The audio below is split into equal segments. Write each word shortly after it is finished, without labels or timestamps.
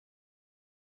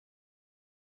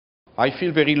I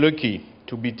feel very lucky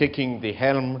to be taking the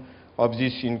helm of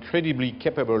this incredibly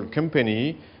capable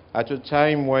company at a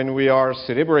time when we are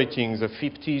celebrating the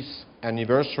 50th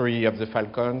anniversary of the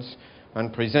Falcons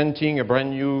and presenting a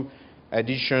brand new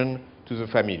addition to the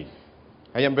family.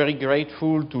 I am very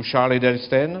grateful to Charles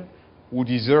Edelsten, who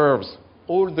deserves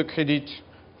all the credit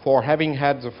for having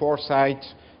had the foresight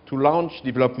to launch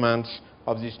development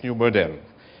of this new model.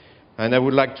 And I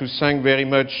would like to thank very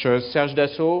much Serge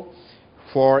Dassault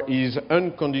for his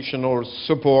unconditional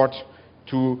support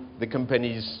to the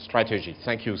company's strategy.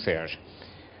 Thank you, Serge.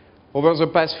 Over the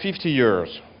past 50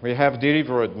 years, we have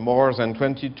delivered more than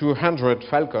 2,200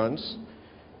 Falcons,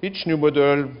 each new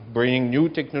model bringing new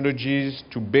technologies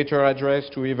to better address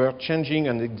to ever-changing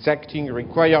and exacting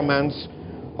requirements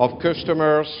of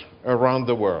customers around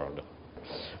the world.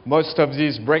 Most of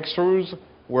these breakthroughs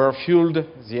were fueled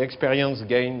the experience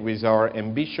gained with our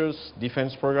ambitious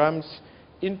defense programs,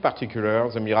 in particular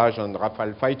the Mirage and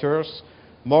Rafale fighters,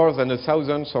 more than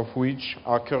 1,000 of which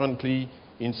are currently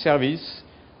in service,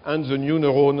 and the new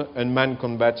Neuron unmanned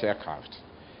combat aircraft.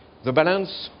 The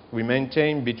balance we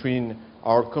maintain between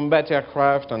our combat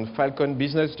aircraft and Falcon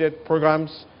business jet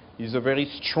programs is a very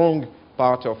strong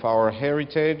part of our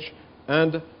heritage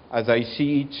and, as I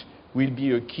see it, will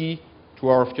be a key to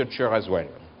our future as well.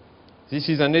 This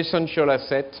is an essential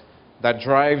asset that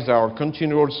drives our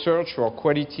continual search for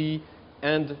quality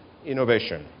and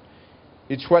innovation.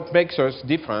 It's what makes us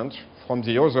different from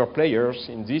the other players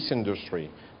in this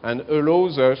industry and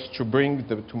allows us to bring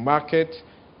to market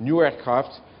new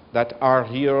aircraft that are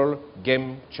real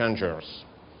game changers.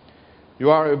 You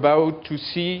are about to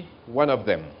see one of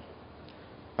them.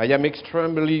 I am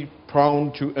extremely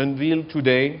proud to unveil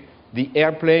today the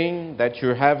airplane that you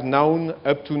have known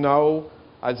up to now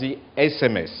as the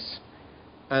SMS,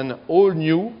 an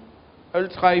all-new,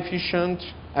 ultra-efficient,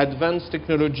 advanced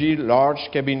technology large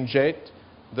cabin jet,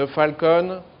 the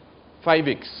Falcon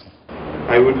 5X.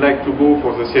 I would like to go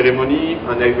for the ceremony,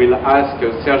 and I will ask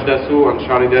Serge Dassault and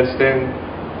Charles Edelsten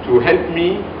to help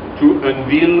me to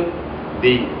unveil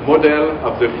the model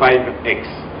of the 5X.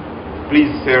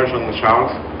 Please, Serge and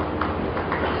Charles.